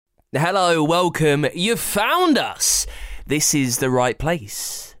Hello, welcome. You found us. This is the right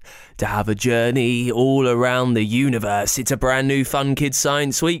place to have a journey all around the universe. It's a brand new Fun Kids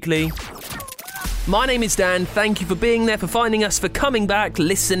Science Weekly. My name is Dan. Thank you for being there, for finding us, for coming back,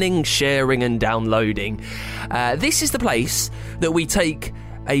 listening, sharing and downloading. This is the place that we take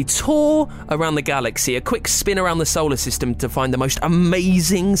a tour around the galaxy, a quick spin around the solar system to find the most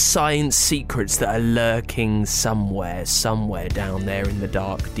amazing science secrets that are lurking somewhere down there in the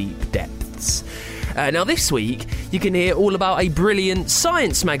dark, deep depths. Now this week, you can hear all about a brilliant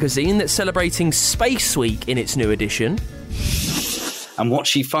science magazine that's celebrating Space Week in its new edition. And what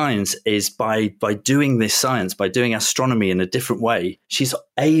she finds is by doing this science, by doing astronomy in a different way, she's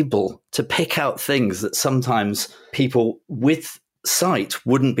able to pick out things that sometimes people with sight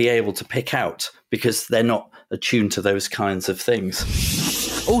wouldn't be able to pick out because they're not attuned to those kinds of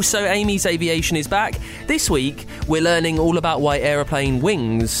things. Also, Amy's Aviation is back. This week, we're learning all about why aeroplane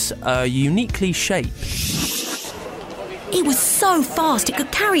wings are uniquely shaped. It was so fast it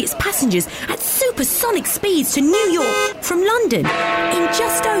could carry its passengers at supersonic speeds to New York from London in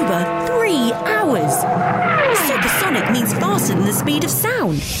just over 3 hours. Supersonic means faster than the speed of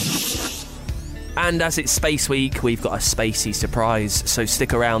sound. And as it's Space Week, we've got a spacey surprise, so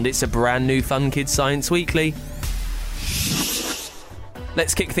stick around. It's a brand new Fun Kids Science Weekly.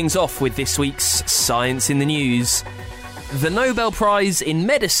 Let's kick things off with this week's Science in the News. The Nobel Prize in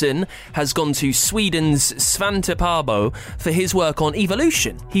Medicine has gone to Sweden's Svante Pääbo for his work on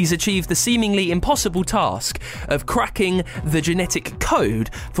evolution. He's achieved the seemingly impossible task of cracking the genetic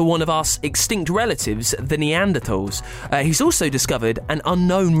code for one of our extinct relatives, the Neanderthals. He's also discovered an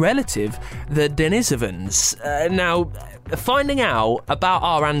unknown relative, the Denisovans. Now, finding out about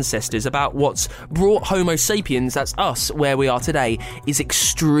our ancestors, about what's brought Homo sapiens, that's us, where we are today, is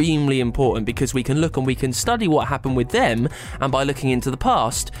extremely important because we can look and we can study what happened with them, and by looking into the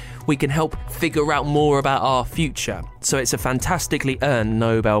past, we can help figure out more about our future. So it's a fantastically earned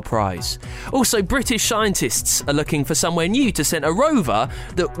Nobel Prize. Also, British scientists are looking for somewhere new to send a rover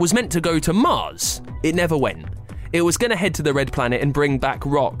that was meant to go to Mars. It never went. It was going to head to the Red Planet and bring back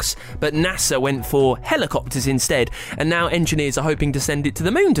rocks, but NASA went for helicopters instead, and now engineers are hoping to send it to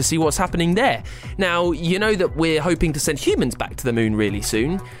the moon to see what's happening there. Now, you know that we're hoping to send humans back to the moon really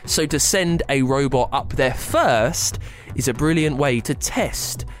soon, so to send a robot up there first is a brilliant way to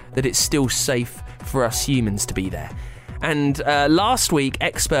test that it's still safe for us humans to be there. And last week,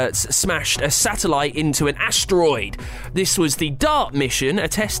 experts smashed a satellite into an asteroid. This was the DART mission, a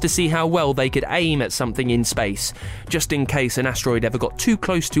test to see how well they could aim at something in space. Just in case an asteroid ever got too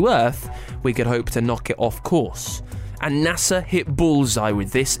close to Earth, we could hope to knock it off course. And NASA hit bullseye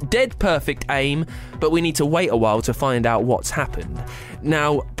with this. Dead perfect aim, but we need to wait a while to find out what's happened.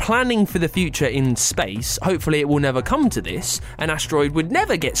 Now, planning for the future in space, hopefully it will never come to this. An asteroid would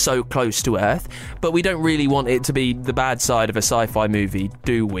never get so close to Earth, but we don't really want it to be the bad side of a sci-fi movie,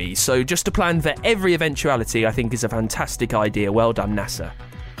 do we? So just to plan for every eventuality, I think is a fantastic idea. Well done, NASA.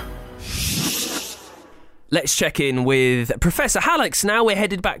 Let's check in with Professor Hallux now. We're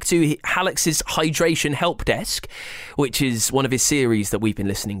headed back to Hallux's Hydration Help Desk, which is one of his series that we've been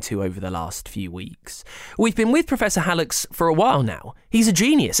listening to over the last few weeks. We've been with Professor Hallux for a while now. He's a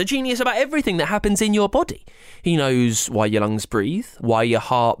genius about everything that happens in your body. He knows why your lungs breathe, why your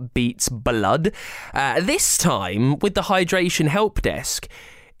heart beats blood. This time, with the Hydration Help Desk,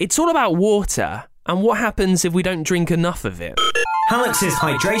 it's all about water and what happens if we don't drink enough of it. Hallux's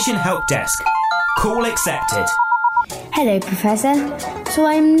Hydration Help Desk. Call accepted. Hello, Professor. So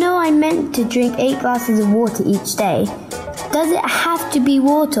I know I'm meant to drink 8 glasses of water each day. Does it have to be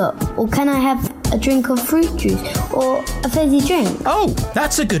water, or can I have a drink of fruit juice or a fizzy drink? Oh,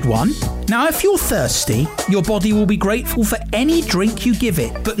 that's a good one. Now, if you're thirsty, your body will be grateful for any drink you give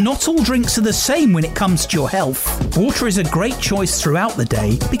it, but not all drinks are the same when it comes to your health. Water is a great choice throughout the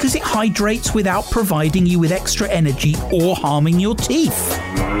day because it hydrates without providing you with extra energy or harming your teeth.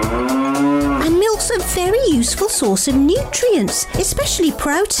 And milk's a very useful source of nutrients, especially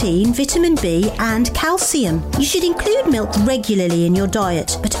protein, vitamin B and calcium. You should include milk regularly in your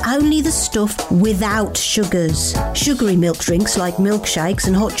diet, but only the stuff without sugars. Sugary milk drinks like milkshakes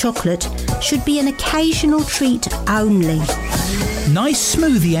and hot chocolate should be an occasional treat only. Nice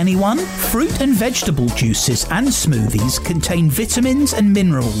smoothie, anyone? Fruit and vegetable juices and smoothies contain vitamins and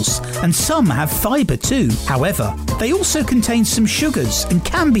minerals, and some have fibre too. However, they also contain some sugars and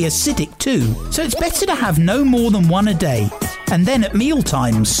can be acidic too, so it's better to have no more than one a day, and then at meal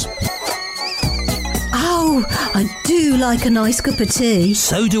times. Oh, I do like a nice cup of tea.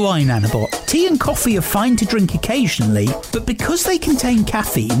 So do I, Nanobot. Tea and coffee are fine to drink occasionally, but because they contain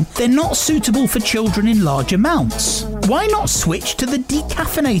caffeine, they're not suitable for children in large amounts. why not switch to the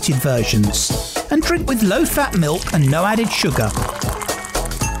decaffeinated versions and drink with low-fat milk and no added sugar?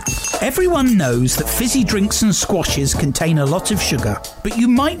 Everyone knows that fizzy drinks and squashes contain a lot of sugar, but you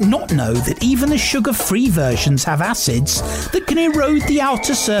might not know that even the sugar-free versions have acids that can erode the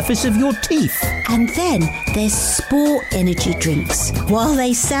outer surface of your teeth. And then there's Sport energy drinks. While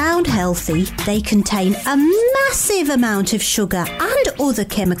they sound healthy, they contain a massive amount of sugar and other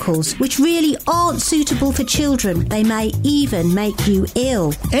chemicals which really aren't suitable for children. They may even make you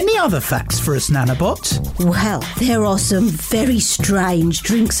ill. Any other facts for us, Nanobot? Well, there are some very strange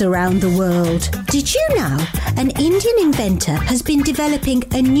drinks around the world. Did you know an Indian inventor has been developing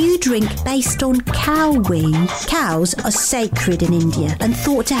a new drink based on cow wee? Cows are sacred in India and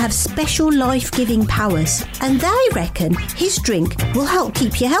thought to have special life-giving powers, and they reckon his drink will help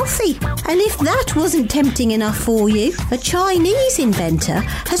keep you healthy. And if that wasn't tempting enough for you, a Chinese inventor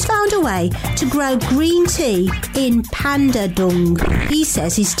has found a way to grow green tea in panda dung. He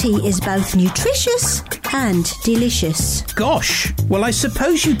says his tea is both nutritious and delicious. Gosh, well, I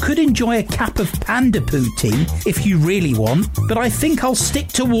suppose you could enjoy a cap of panda poo tea if you really want, but I think I'll stick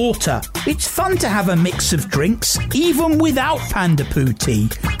to water. It's fun to have a mix of drinks, even without panda poo tea,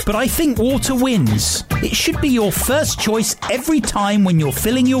 but I think water wins. It should be your first choice every time when you're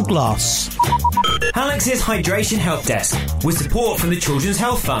filling your glass. Hallux's Hydration Help Desk, with support from the Children's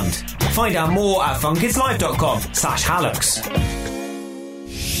Health Fund. Find out more at funkidslive.com/Hallux.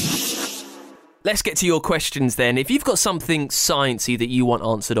 Let's get to your questions then. If you've got something sciencey that you want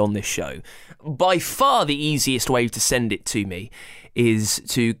answered on this show, by far the easiest way to send it to me is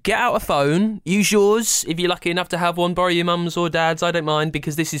to get out a phone, use yours if you're lucky enough to have one, borrow your mum's or dad's, I don't mind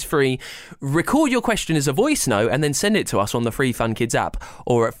because this is free. Record your question as a voice note and then send it to us on the free Fun Kids app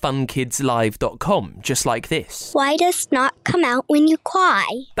or at funkidslive.com, just like this. Why does snot come out when you cry?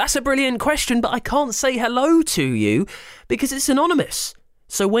 That's a brilliant question, but I can't say hello to you because it's anonymous.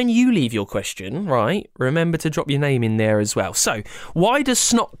 So when you leave your question, right, remember to drop your name in there as well. So, why does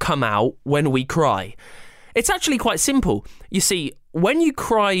snot come out when we cry? It's actually quite simple. You see, when you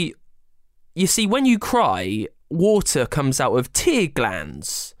cry, water comes out of tear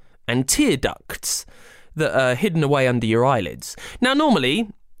glands and tear ducts that are hidden away under your eyelids. Now, normally,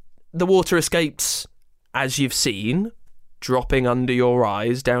 the water escapes, as you've seen, dropping under your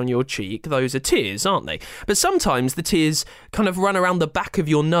eyes, down your cheek. Those are tears, aren't they? But sometimes the tears kind of run around the back of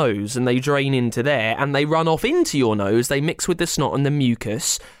your nose and they drain into there and they run off into your nose. They mix with the snot and the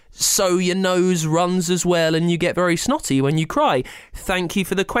mucus. So your nose runs as well and you get very snotty when you cry. Thank you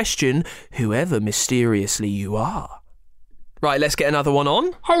for the question, whoever mysteriously you are. Right, let's get another one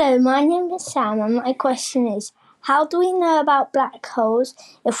on. Hello, my name is Sam and my question is, how do we know about black holes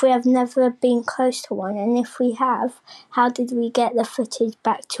if we have never been close to one? And if we have, how did we get the footage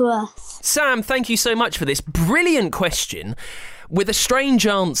back to Earth? Sam, thank you so much for this brilliant question with a strange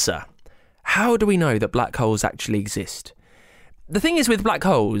answer. How do we know that black holes actually exist? The thing is with black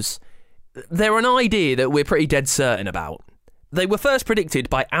holes, they're an idea that we're pretty dead certain about. They were first predicted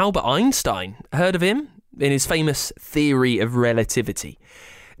by Albert Einstein. Heard of him? In his famous theory of relativity.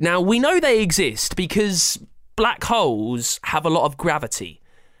 Now, we know they exist because black holes have a lot of gravity.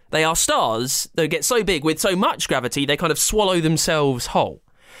 They are stars that get so big with so much gravity they kind of swallow themselves whole.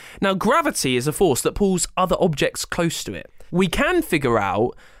 Now, gravity is a force that pulls other objects close to it. We can figure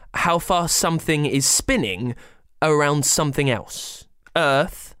out how fast something is spinning around something else.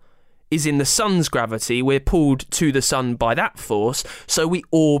 Earth is in the sun's gravity. We're pulled to the sun by that force, so we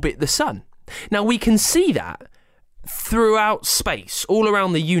orbit the sun. Now, we can see that throughout space, all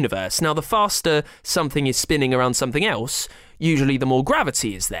around the universe. Now, the faster something is spinning around something else, usually the more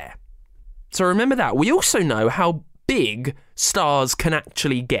gravity is there. So remember that. We also know how big stars can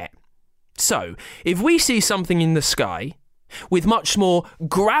actually get. So, if we see something in the sky with much more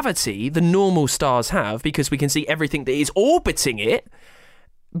gravity than normal stars have, because we can see everything that is orbiting it,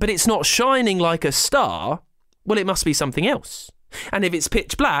 but it's not shining like a star, well, it must be something else. And if it's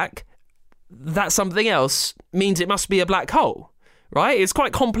pitch black, that something else means it must be a black hole, right? It's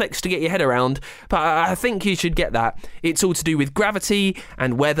quite complex to get your head around, but I think you should get that. It's all to do with gravity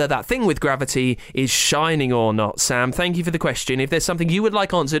and whether that thing with gravity is shining or not. Sam, thank you for the question. If there's something you would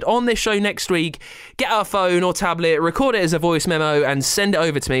like answered on this show next week, get our phone or tablet, record it as a voice memo and send it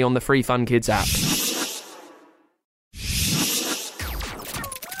over to me on the free Fun Kids app.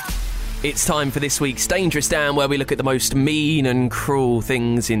 It's time for this week's Dangerous Dan, where we look at the most mean and cruel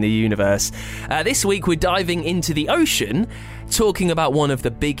things in the universe. This week we're diving into the ocean, talking about one of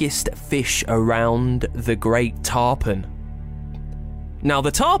the biggest fish around, the great tarpon. Now, the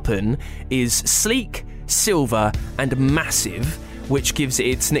tarpon is sleek, silver and massive, which gives it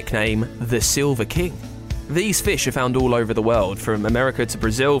its nickname, the Silver King. These fish are found all over the world, from America to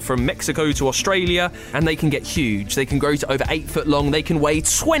Brazil, from Mexico to Australia, and they can get huge. They can grow to over 8 foot long. They can weigh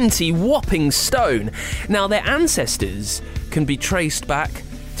 20 whopping stone. Now, their ancestors can be traced back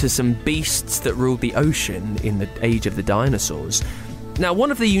to some beasts that ruled the ocean in the age of the dinosaurs. Now,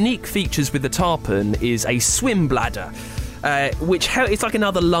 one of the unique features with the tarpon is a swim bladder, it's like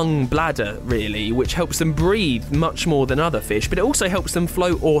another lung bladder, really, which helps them breathe much more than other fish, but it also helps them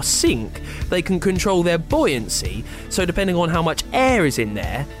float or sink. They can control their buoyancy, so depending on how much air is in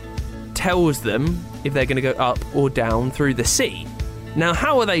there, tells them if they're going to go up or down through the sea. Now,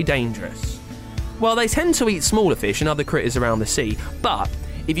 how are they dangerous? Well, they tend to eat smaller fish and other critters around the sea, but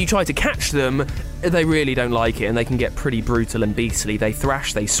if you try to catch them, they really don't like it, and they can get pretty brutal and beastly. They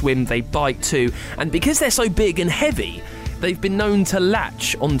thrash, they swim, they bite too, and because they're so big and heavy, they've been known to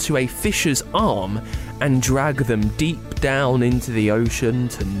latch onto a fisher's arm and drag them deep down into the ocean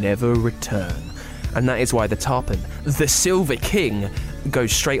to never return. And that is why the tarpon, the Silver King,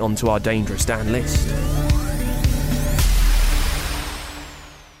 goes straight onto our Dangerous Dan list.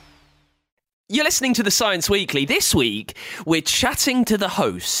 You're listening to the Science Weekly. This week, we're chatting to the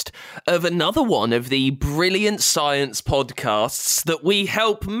host of another one of the brilliant science podcasts that we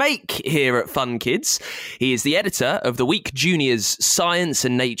help make here at Fun Kids. He is the editor of the Week Junior's Science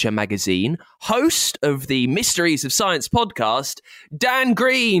and Nature magazine, host of the Mysteries of Science podcast, Dan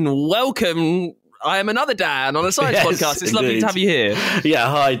Green. Welcome. I am another Dan on a science podcast. It's lovely to have you here. Yeah,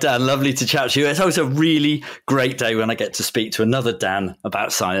 hi Dan. Lovely to chat to you. It's always a really great day when I get to speak to another Dan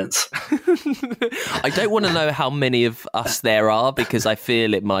about science. I don't want to know how many of us there are because I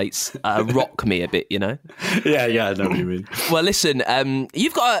feel it might rock me a bit, you know? Yeah, I know what you mean. Well, listen,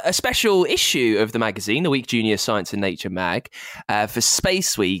 you've got a special issue of the magazine, the Week Junior Science and Nature mag, for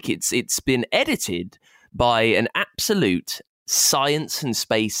Space Week. It's been edited by an absolute science and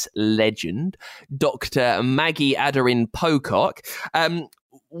space legend, Dr. Maggie Adarin-Pocock.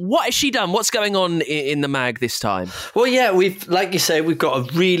 What has she done? What's going on in the mag this time? Well, yeah, like you say, we've got a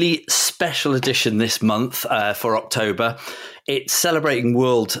really special edition this month for October. It's celebrating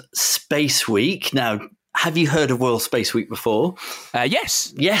World Space Week. Now, have you heard of World Space Week before?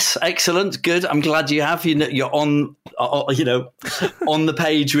 Yes. Yes, excellent, good. I'm glad you have. You're on, on the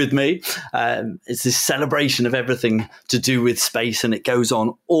page with me. It's this celebration of everything to do with space, and it goes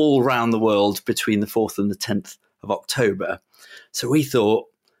on all around the world between the 4th and the 10th of October. So we thought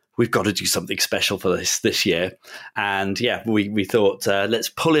we've got to do something special for this year. And yeah, we thought let's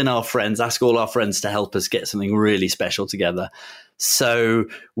pull in our friends, ask all our friends to help us get something really special together. So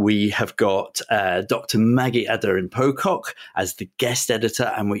we have got Dr. Maggie Adarin-Pocock as the guest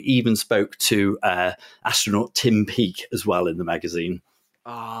editor, and we even spoke to astronaut Tim Peake as well in the magazine.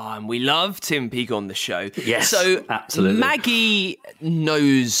 Ah, and we love Tim Peake on the show. Yes, so absolutely. Maggie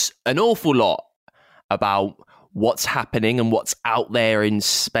knows an awful lot about what's happening and what's out there in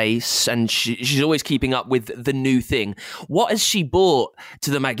space, and she's always keeping up with the new thing. What has she brought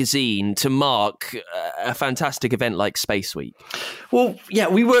to the magazine to mark a fantastic event like Space Week? Well, yeah,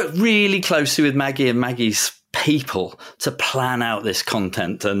 we worked really closely with Maggie and Maggie's people to plan out this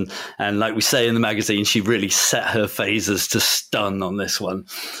content, and like we say in the magazine, she really set her phasers to stun on this one.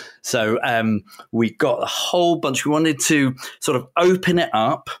 So we got a whole bunch. We wanted to sort of open it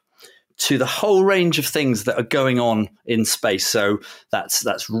up to the whole range of things that are going on in space. So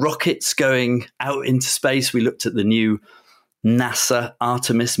that's rockets going out into space. We looked at the new NASA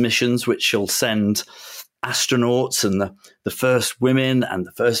Artemis missions, which will send astronauts and the first women and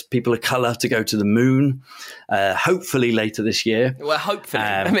the first people of colour to go to the moon, hopefully later this year. Well, hopefully.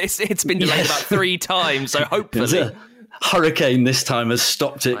 I mean, it's been delayed about 3 times, so hopefully. A hurricane this time has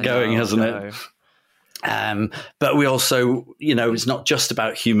stopped it going, hasn't it? But we also, it's not just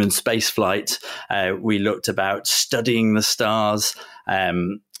about human space flight. We looked about studying the stars.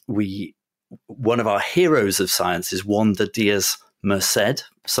 One of our heroes of science is Wanda Diaz-Merced,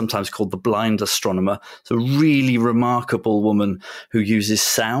 sometimes called the blind astronomer. It's a really remarkable woman who uses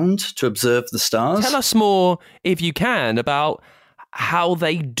sound to observe the stars. Tell us more, if you can, about how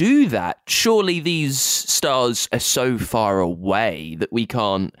they do that. Surely these stars are so far away that we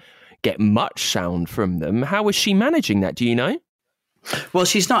can't get much sound from them. How is she managing that? Do you know? Well,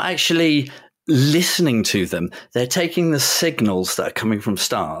 she's not actually listening to them. They're taking the signals that are coming from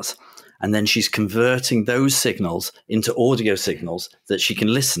stars, and then she's converting those signals into audio signals that she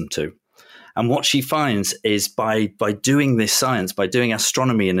can listen to. And what she finds is by doing this science, by doing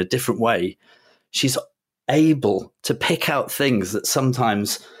astronomy in a different way, she's able to pick out things that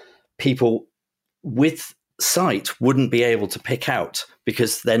sometimes people with sight wouldn't be able to pick out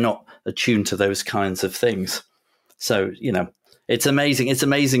because they're not attuned to those kinds of things. So, It's amazing. It's an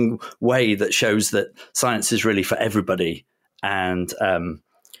amazing way that shows that science is really for everybody. And,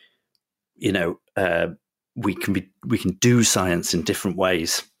 we can do science in different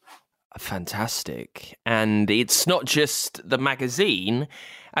ways. Fantastic. And it's not just the magazine.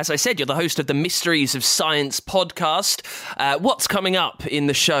 As I said, you're the host of the Mysteries of Science podcast. What's coming up in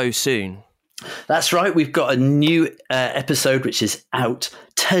the show soon? That's right. We've got a new episode which is out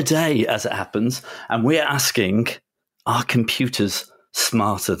today, as it happens. And we're asking, are computers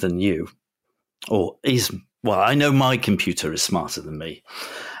smarter than you? I know my computer is smarter than me.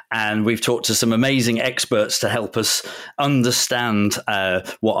 And we've talked to some amazing experts to help us understand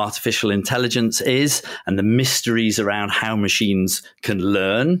what artificial intelligence is and the mysteries around how machines can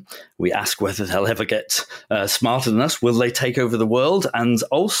learn. We ask whether they'll ever get smarter than us. Will they take over the world? And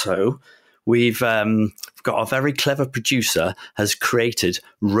also, we've got our very clever producer has created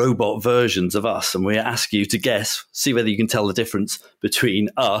robot versions of us. And we ask you to guess, see whether you can tell the difference between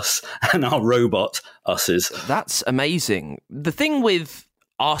us and our robot us's. That's amazing. The thing with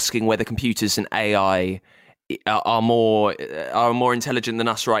asking whether computers and AI are more intelligent than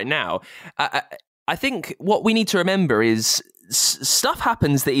us right now, I think what we need to remember is stuff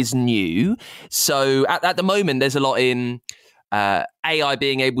happens that is new. So at the moment, there's a lot in AI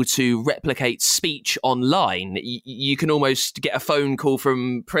being able to replicate speech online. You can almost get a phone call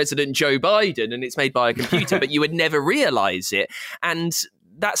from President Joe Biden and it's made by a computer, but you would never realize it. And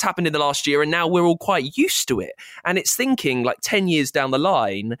that's happened in the last year, and now we're all quite used to it. And it's thinking like 10 years down the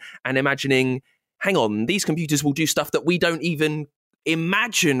line and imagining, hang on, these computers will do stuff that we don't even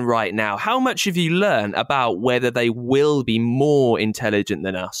imagine right now. How much have you learned about whether they will be more intelligent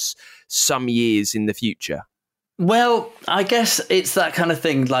than us some years in the future? Well, I guess it's that kind of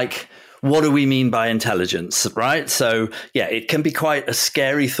thing, like, what do we mean by intelligence, right? So, yeah, it can be quite a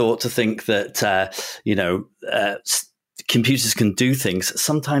scary thought to think that, computers can do things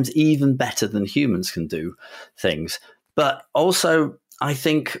sometimes even better than humans can do things. But also, I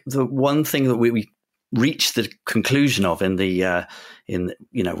think the one thing that we reach the conclusion of when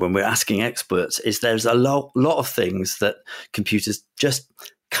we're asking experts is there's a lot of things that computers just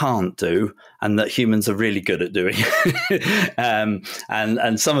can't do and that humans are really good at doing.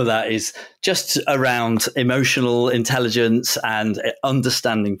 And some of that is just around emotional intelligence and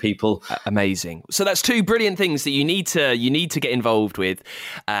understanding people. Amazing. So that's two brilliant things that you need to get involved with.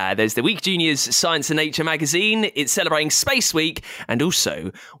 There's the Week Juniors Science and Nature magazine. It's celebrating Space Week. And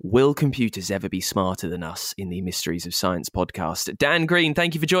also, will computers ever be smarter than us in the Mysteries of Science podcast? Dan Green,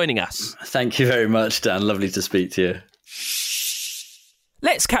 thank you for joining us. Thank you very much, Dan. Lovely to speak to you.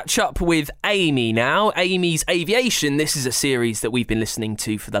 Let's catch up with Amy now. Amy's Aviation. This is a series that we've been listening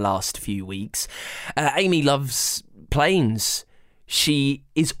to for the last few weeks. Amy loves planes. She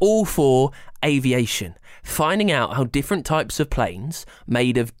is all for aviation, finding out how different types of planes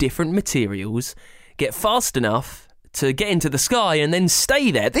made of different materials get fast enough to get into the sky and then stay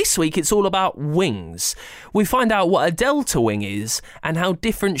there. This week, it's all about wings. We find out what a delta wing is and how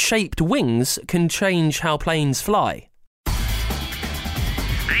different shaped wings can change how planes fly.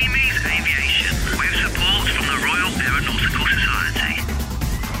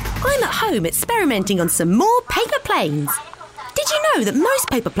 I'm at home experimenting on some more paper planes. Did you know that most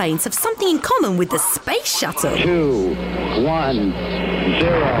paper planes have something in common with the space shuttle? 2, 1, 0. All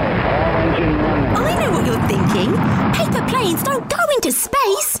engine running. I know what you're thinking. Paper planes don't go into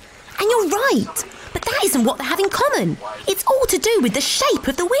space. And you're right. But that isn't what they have in common. It's all to do with the shape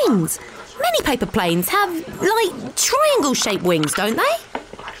of the wings. Many paper planes have, triangle-shaped wings, don't they?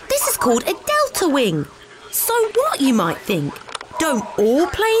 This is called a delta wing. So what, you might think? Don't all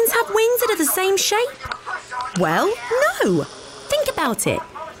planes have wings that are the same shape? Well, no. Think about it.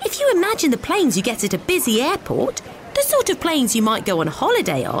 If you imagine the planes you get at a busy airport, the sort of planes you might go on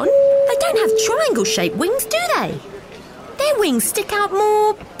holiday on, they don't have triangle-shaped wings, do they? Their wings stick out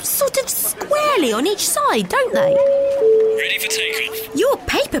more sort of squarely on each side, don't they? Ready for takeoff. Your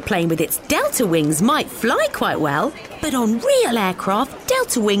paper plane with its delta wings might fly quite well, but on real aircraft,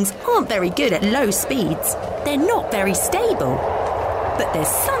 delta wings aren't very good at low speeds. They're not very stable. But there's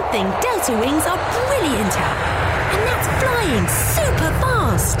something delta wings are brilliant at, and that's flying super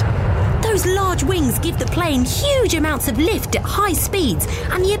fast. Those large wings give the plane huge amounts of lift at high speeds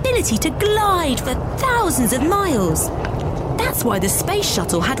and the ability to glide for thousands of miles. That's why the space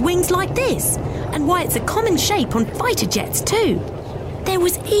shuttle had wings like this, and why it's a common shape on fighter jets too. There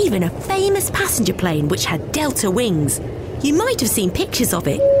was even a famous passenger plane which had delta wings. You might have seen pictures of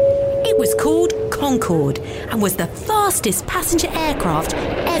it. It was called Concorde and was the fastest passenger aircraft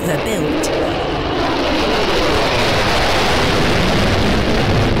ever built.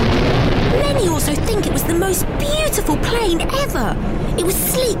 Many Many also think it was the most beautiful plane ever. It was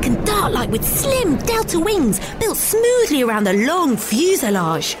sleek and dart-like with slim delta wings built smoothly around the long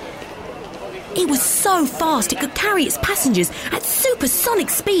fuselage. It was so fast it could carry its passengers at supersonic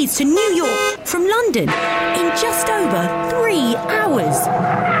speeds to New York from London in just over 3 hours.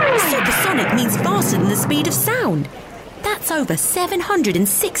 Supersonic means faster than the speed of sound. That's over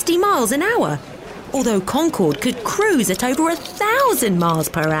 760 miles an hour. Although Concorde could cruise at over 1,000 miles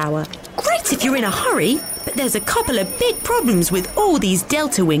per hour. Great if you're in a hurry, but there's a couple of big problems with all these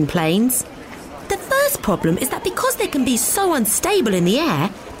delta wing planes. The first problem is that because they can be so unstable in the air,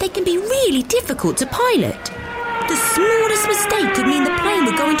 they can be really difficult to pilot. The smallest mistake could mean the plane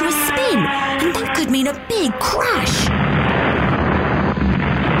would go into a spin, and that could mean a big crash.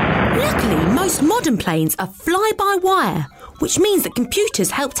 Luckily, most modern planes are fly-by-wire, which means that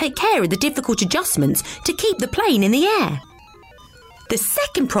computers help take care of the difficult adjustments to keep the plane in the air. The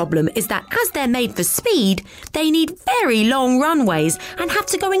second problem is that as they're made for speed, they need very long runways and have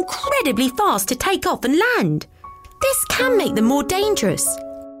to go incredibly fast to take off and land. This can make them more dangerous.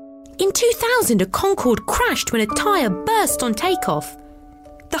 In 2000, a Concorde crashed when a tyre burst on takeoff.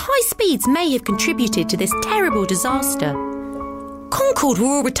 The high speeds may have contributed to this terrible disaster. Concorde were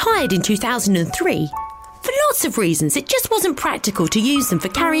all retired in 2003. For lots of reasons, it just wasn't practical to use them for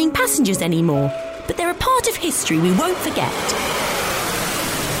carrying passengers anymore. But they're a part of history we won't forget.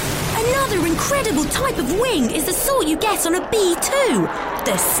 Another incredible type of wing is the sort you get on a B-2,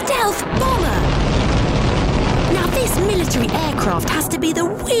 the stealth bomber. Now this military aircraft has to be the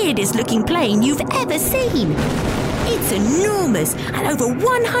weirdest looking plane you've ever seen. It's enormous and over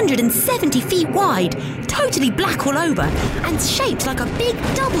 170 feet wide, totally black all over and shaped like a big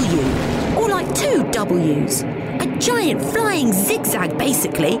W, or like 2 W's. A giant flying zigzag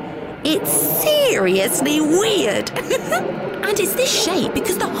basically. It's seriously weird. And it's this shape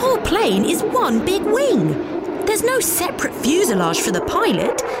because the whole plane is one big wing. There's no separate fuselage for the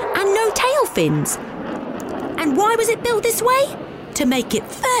pilot and no tail fins. And why was it built this way? To make it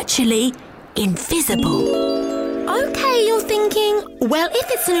virtually invisible. OK, you're thinking, well, if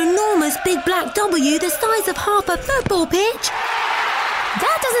it's an enormous big black W the size of half a football pitch,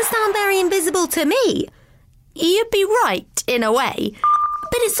 that doesn't sound very invisible to me. You'd be right, in a way.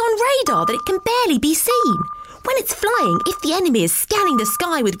 But it's on radar that it can barely be seen. When it's flying, if the enemy is scanning the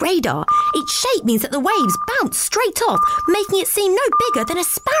sky with radar, its shape means that the waves bounce straight off, making it seem no bigger than a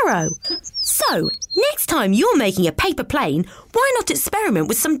sparrow. So, next time you're making a paper plane, why not experiment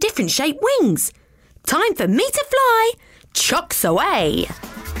with some different shaped wings? Time for me to fly! Chucks away!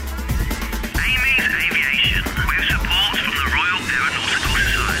 Amy's Aviation, with support from the Royal Aeronautical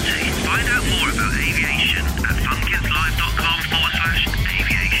Society. Find out more about aviation at funkidslive.com/aviation.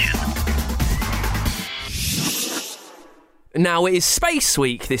 Now, it is Space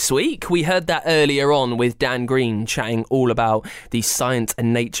Week this week. We heard that earlier on with Dan Green chatting all about the Science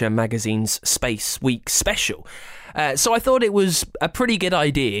and Nature magazine's Space Week special. So I thought it was a pretty good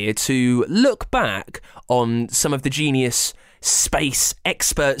idea to look back on some of the genius space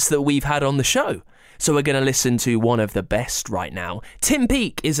experts that we've had on the show. So we're going to listen to one of the best right now. Tim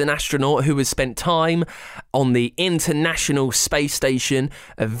Peake is an astronaut who has spent time on the International Space Station,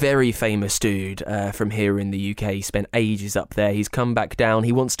 a very famous dude from here in the UK. He spent ages up there. He's come back down.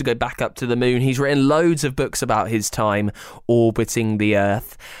 He wants to go back up to the moon. He's written loads of books about his time orbiting the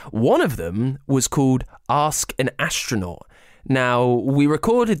Earth. One of them was called Ask an Astronaut. Now, we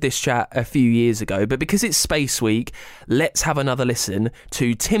recorded this chat a few years ago, but because it's Space Week, let's have another listen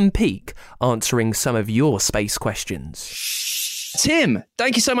to Tim Peake answering some of your space questions. Tim,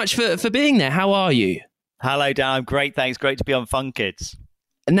 thank you so much for being there. How are you? Hello, Dan. I'm great, thanks. Great to be on Fun Kids.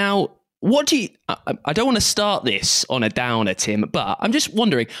 Now, what do you... I don't want to start this on a downer, Tim, but I'm just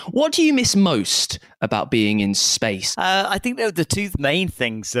wondering, what do you miss most about being in space? I think the two main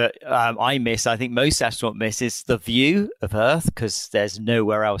things that I miss, I think most astronauts miss, is the view of Earth, because there's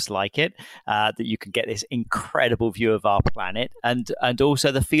nowhere else like it, that you can get this incredible view of our planet, and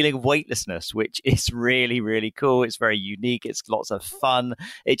also the feeling of weightlessness, which is really, really cool. It's very unique. It's lots of fun.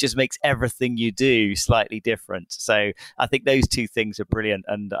 It just makes everything you do slightly different. So I think those two things are brilliant,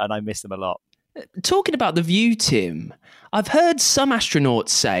 and I miss them a lot. Talking about the view, Tim, I've heard some astronauts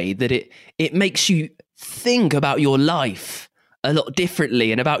say that it makes you think about your life a lot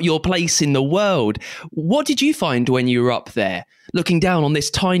differently and about your place in the world. What did you find when you were up there, looking down on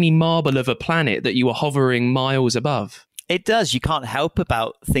this tiny marble of a planet that you were hovering miles above? It does. You can't help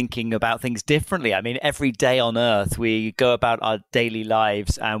about thinking about things differently. I mean, every day on Earth, we go about our daily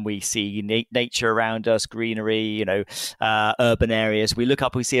lives and we see nature around us, greenery, urban areas. We look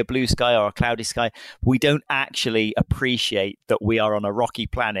up, we see a blue sky or a cloudy sky. We don't actually appreciate that we are on a rocky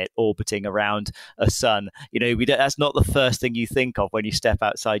planet orbiting around a sun. That's not the first thing you think of when you step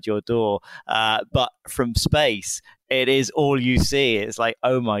outside your door. But from space, it is all you see. It's like,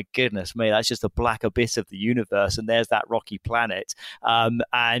 oh my goodness me, that's just a black abyss of the universe, and there's that rocky planet.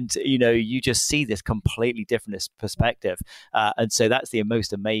 And you just see this completely different perspective. And so that's the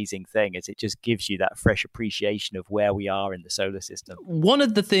most amazing thing, is it just gives you that fresh appreciation of where we are in the solar system. One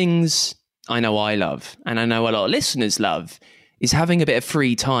of the things I know I love, and I know a lot of listeners love, is having a bit of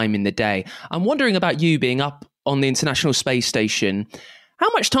free time in the day. I'm wondering about you being up on the International Space Station. How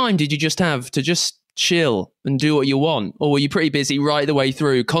much time did you just have to just chill and do what you want? Or were you pretty busy right the way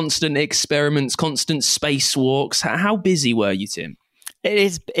through? Constant experiments, constant spacewalks. How busy were you, Tim? It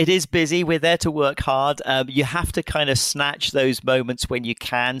is busy. We're there to work hard. You have to kind of snatch those moments when you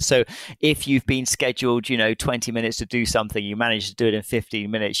can. So if you've been scheduled, 20 minutes to do something, you manage to do it in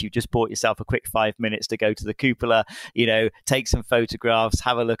 15 minutes. You've just bought yourself a quick 5 minutes to go to the cupola, take some photographs,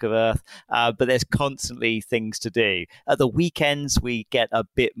 have a look of Earth. But there's constantly things to do. At the weekends, we get a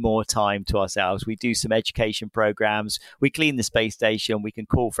bit more time to ourselves. We do some education programs. We clean the space station. We can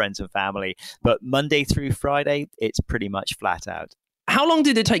call friends and family. But Monday through Friday, it's pretty much flat out. How long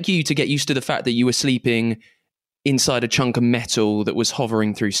did it take you to get used to the fact that you were sleeping inside a chunk of metal that was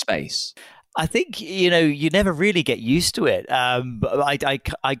hovering through space? I think, you never really get used to it. I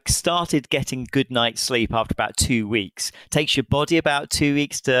started getting good night's sleep after about 2 weeks. Takes your body about 2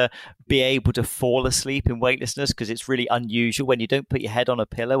 weeks to be able to fall asleep in weightlessness, because it's really unusual. When you don't put your head on a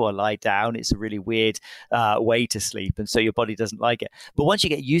pillow or lie down, it's a really weird way to sleep. And so your body doesn't like it. But once you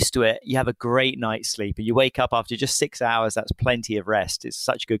get used to it, you have a great night's sleep and you wake up after just 6 hours. That's plenty of rest. It's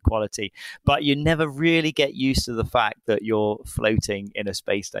such good quality. But you never really get used to the fact that you're floating in a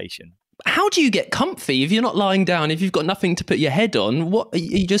space station. How do you get comfy if you're not lying down, if you've got nothing to put your head on? What,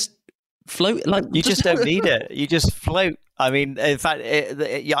 you just float? You just don't need it. You just float. I mean, in fact,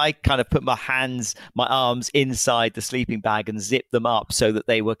 I kind of put my arms inside the sleeping bag and zipped them up so that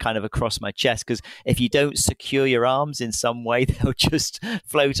they were kind of across my chest. Because if you don't secure your arms in some way, they'll just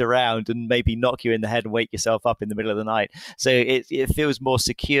float around and maybe knock you in the head and wake yourself up in the middle of the night. So it feels more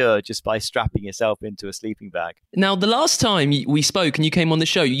secure just by strapping yourself into a sleeping bag. Now, the last time we spoke and you came on the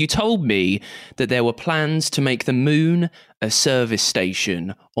show, you told me that there were plans to make the moon a service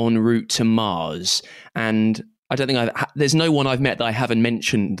station en route to Mars. And I don't think there's no one I've met that I haven't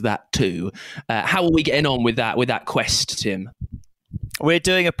mentioned that to. How are we getting on with that quest, Tim? We're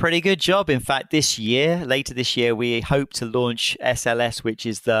doing a pretty good job. In fact, later this year, we hope to launch SLS, which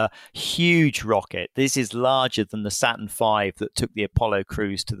is the huge rocket. This is larger than the Saturn V that took the Apollo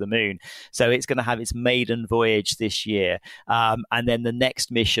crews to the moon. So it's going to have its maiden voyage this year. And then the next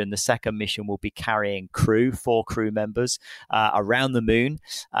mission, the second mission, will be carrying 4 crew members around the moon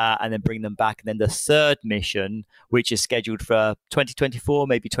and then bring them back. And then the third mission, which is scheduled for 2024,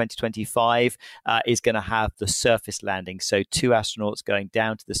 maybe 2025, is going to have the surface landing. So 2 astronauts going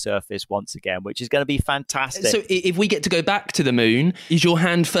down to the surface once again, which is going to be fantastic. So if we get to go back to the moon, is your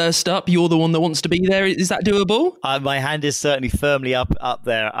hand first up? You're the one that wants to be there. Is that doable? My hand is certainly firmly up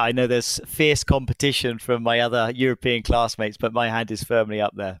there. I know there's fierce competition from my other European classmates, but my hand is firmly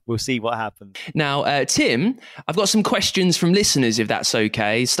up there. We'll see what happens. Now, Tim, I've got some questions from listeners, if that's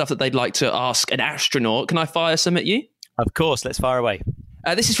okay. Stuff that they'd like to ask an astronaut. Can I fire some at you? Of course, let's fire away.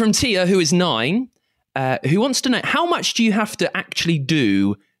 This is from Tia, who is 9. Who wants to know, how much do you have to actually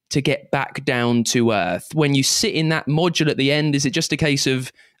do to get back down to Earth? When you sit in that module at the end, is it just a case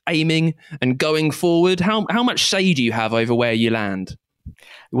of aiming and going forward? How much say do you have over where you land?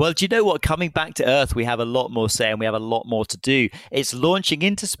 Well, do you know what? Coming back to Earth, we have a lot more say and we have a lot more to do. It's launching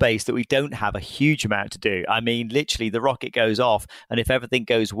into space that we don't have a huge amount to do. I mean, literally, the rocket goes off, and if everything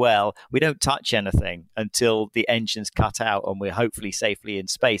goes well, we don't touch anything until the engine's cut out and we're hopefully safely in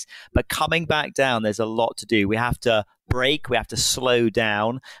space. But coming back down, there's a lot to do. We have to brake, we have to slow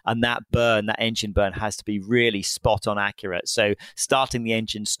down, and that engine burn has to be really spot on accurate. So starting the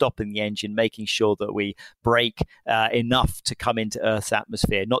engine, stopping the engine, making sure that we brake enough to come into Earth's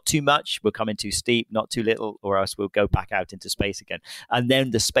atmosphere. Not too much, we'll come in too steep, not too little, or else we'll go back out into space again. And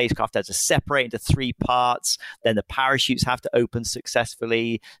then the spacecraft has to separate into 3 parts. Then the parachutes have to open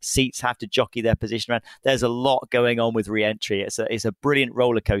successfully. Seats have to jockey their position around. There's a lot going on with re-entry. It's a brilliant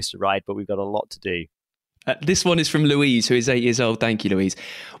roller coaster ride, but we've got a lot to do. This one is from Louise, who is 8 years old. Thank you, Louise.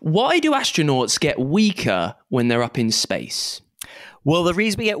 Why do astronauts get weaker when they're up in space? Well, the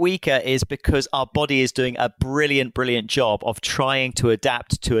reason we get weaker is because our body is doing a brilliant job of trying to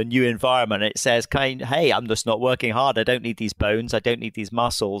adapt to a new environment. It says, hey, I'm just not working hard. I don't need these bones. I don't need these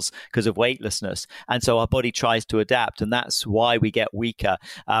muscles because of weightlessness. And so our body tries to adapt, and that's why we get weaker.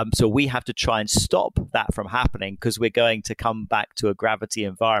 So we have to try and stop that from happening because we're going to come back to a gravity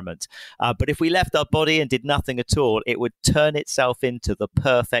environment. But if we left our body and did nothing at all, it would turn itself into the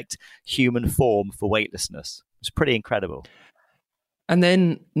perfect human form for weightlessness. It's pretty incredible. And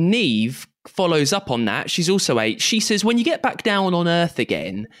then Neve follows up on that. She's also 8. She says, when you get back down on Earth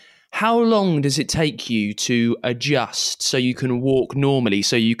again, how long does it take you to adjust so you can walk normally,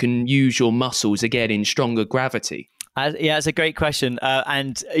 so you can use your muscles again in stronger gravity? Yeah, it's a great question.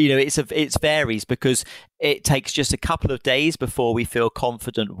 And, it varies because it takes just a couple of days before we feel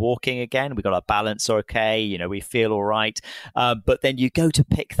confident walking again. We've got our balance okay, we feel all right. But then you go to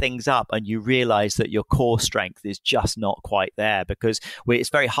pick things up and you realize that your core strength is just not quite there because it's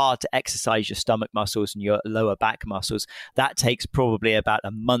very hard to exercise your stomach muscles and your lower back muscles. That takes probably about a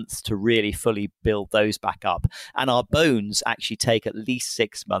month to really fully build those back up. And our bones actually take at least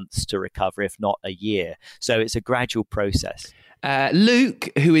 6 months to recover, if not a year. So it's a gradual process. Luke,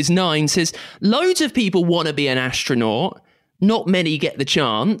 who is 9, says, loads of people want to be an astronaut. Not many get the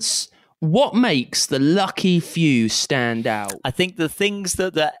chance. What makes the lucky few stand out? I think the things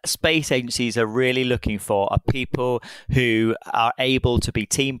that the space agencies are really looking for are people who are able to be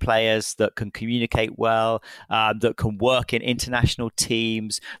team players, that can communicate well, that can work in international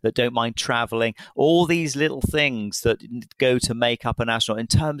teams, that don't mind traveling. All these little things that go to make up an astronaut, in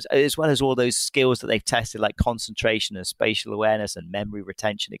terms, as well as all those skills that they've tested, like concentration and spatial awareness and memory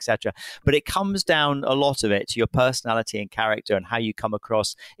retention, etc. But it comes down, a lot of it, to your personality and character and how you come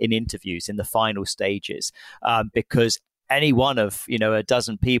across in interviews in the final stages, because any one of a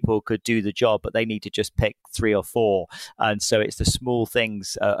dozen people could do the job, but they need to just pick 3 or 4. And so it's the small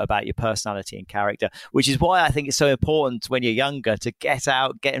things about your personality and character, which is why I think it's so important when you're younger to get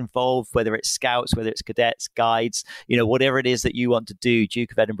out, get involved, whether it's scouts, whether it's cadets, guides, whatever it is that you want to do,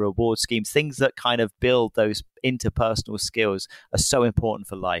 Duke of Edinburgh award schemes, things that kind of build those interpersonal skills are so important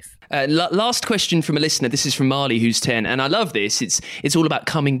for life. Last question from a listener. This is from Marley, who's 10, and I love this. It's all about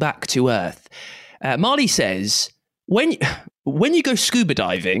coming back to Earth. Marley says, when you go scuba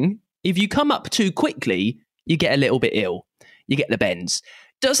diving, if you come up too quickly, you get a little bit ill. You get the bends.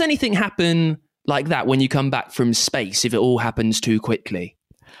 Does anything happen like that when you come back from space, if it all happens too quickly?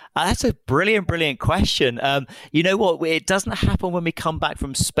 That's a brilliant question. You know what? It doesn't happen when we come back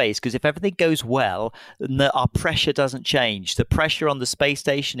from space, because if everything goes well, our pressure doesn't change. The pressure on the space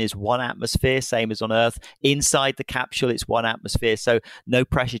station is 1 atmosphere, same as on Earth. Inside the capsule, it's 1 atmosphere, so no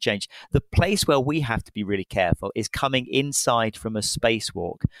pressure change. The place where we have to be really careful is coming inside from a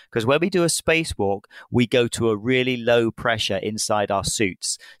spacewalk, because when we do a spacewalk, we go to a really low pressure inside our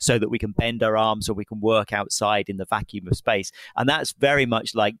suits so that we can bend our arms or we can work outside in the vacuum of space. And that's very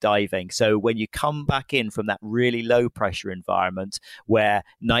much like diving. So when you come back in from that really low pressure environment where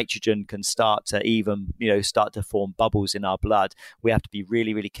nitrogen can start to even, start to form bubbles in our blood, we have to be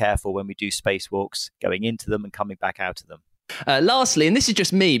really careful when we do spacewalks, going into them and coming back out of them. Lastly, and this is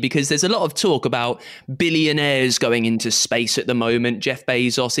just me, because there's a lot of talk about billionaires going into space at the moment. Jeff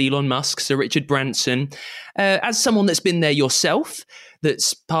Bezos, Elon Musk, Sir Richard Branson. As someone that's been there yourself,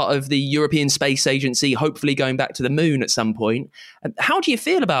 that's part of the European Space Agency, hopefully going back to the moon at some point, how do you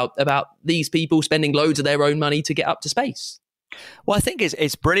feel about these people spending loads of their own money to get up to space? Well, I think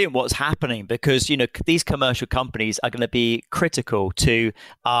it's brilliant what's happening, because these commercial companies are going to be critical to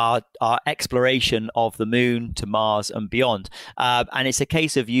our exploration of the moon, to Mars and beyond. And it's a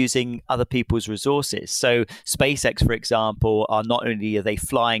case of using other people's resources. So SpaceX, for example, not only are they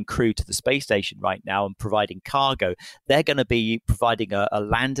flying crew to the space station right now and providing cargo, they're going to be providing a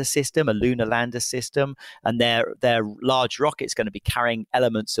lander system, a lunar lander system, and their large rocket's going to be carrying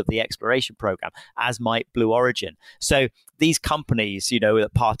elements of the exploration program, as might Blue Origin. So these companies, that are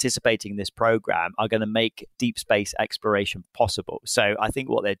participating in this program are going to make deep space exploration possible. So I think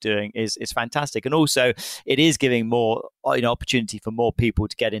what they're doing is fantastic. And also it is giving more opportunity for more people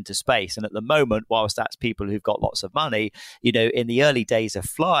to get into space. And at the moment, whilst that's people who've got lots of money, in the early days of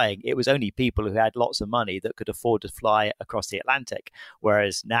flying, it was only people who had lots of money that could afford to fly across the Atlantic.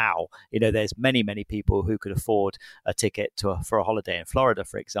 Whereas now, there's many people who could afford a ticket for a holiday in Florida,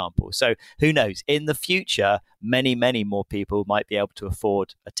 for example. So who knows? In the future, many more people might be able to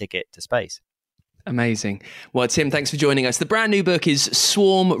afford a ticket to space. Amazing. Well, Tim, thanks for joining us. The brand new book is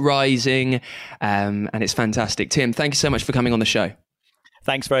Swarm Rising, and it's fantastic. Tim, thank you so much for coming on the show.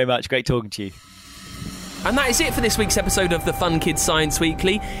 Thanks very much. Great talking to you. And that is it for this week's episode of the Fun Kids Science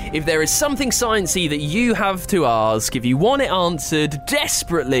Weekly. If there is something sciencey that you have to ask, if you want it answered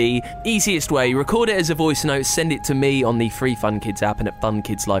desperately, easiest way, record it as a voice note, send it to me on the free Fun Kids app and at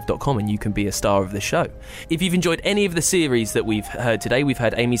funkidslive.com, and you can be a star of the show. If you've enjoyed any of the series that we've heard today, we've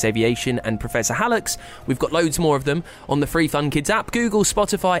heard Amy's Aviation and Professor Hallux. We've got loads more of them on the free Fun Kids app, Google,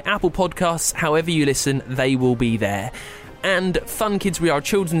 Spotify, Apple Podcasts, however you listen, they will be there. And Fun Kids, we are a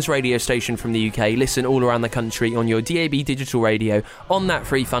children's radio station from the UK. Listen all around the country on your DAB digital radio, on that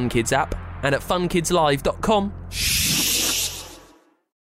free Fun Kids app, and at funkidslive.com.